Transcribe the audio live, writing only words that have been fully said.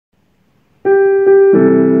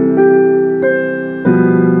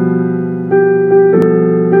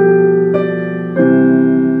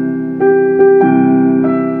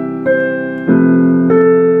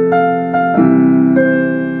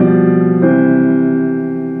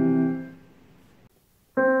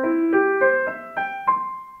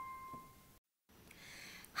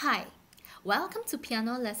Welcome to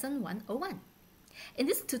Piano Lesson 101. In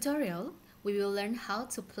this tutorial, we will learn how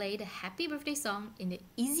to play the happy birthday song in the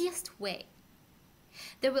easiest way.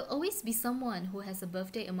 There will always be someone who has a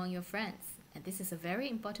birthday among your friends, and this is a very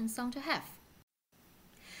important song to have.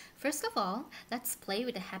 First of all, let's play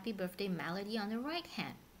with the happy birthday melody on the right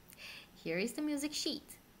hand. Here is the music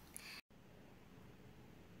sheet.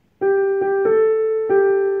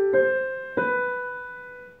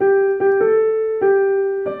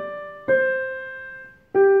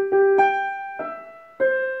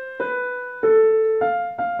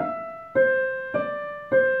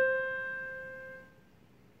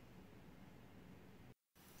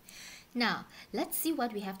 Now, let's see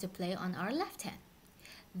what we have to play on our left hand.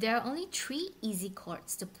 There are only 3 easy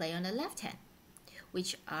chords to play on the left hand,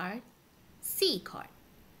 which are C chord,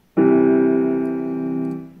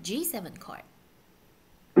 G7 chord,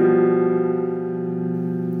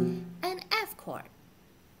 and F chord.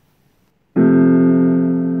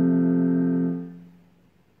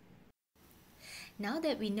 Now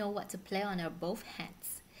that we know what to play on our both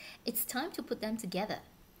hands, it's time to put them together.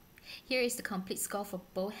 Here is the complete score for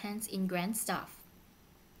both hands in grand staff.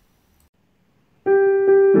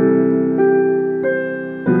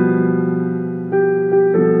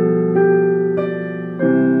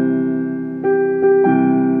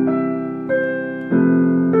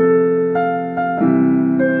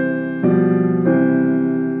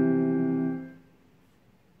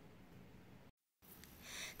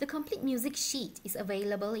 The complete music sheet is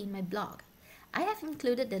available in my blog. I have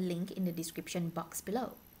included the link in the description box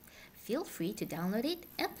below. Feel free to download it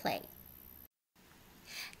and play.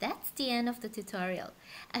 That's the end of the tutorial.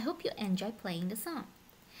 I hope you enjoy playing the song.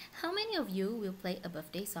 How many of you will play a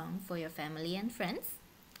birthday song for your family and friends?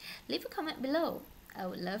 Leave a comment below. I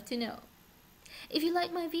would love to know. If you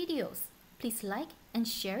like my videos, please like and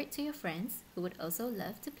share it to your friends who would also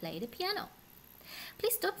love to play the piano.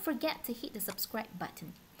 Please don't forget to hit the subscribe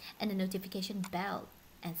button and the notification bell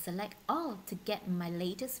and select all to get my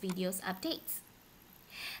latest videos updates.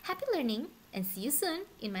 Happy learning and see you soon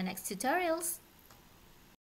in my next tutorials.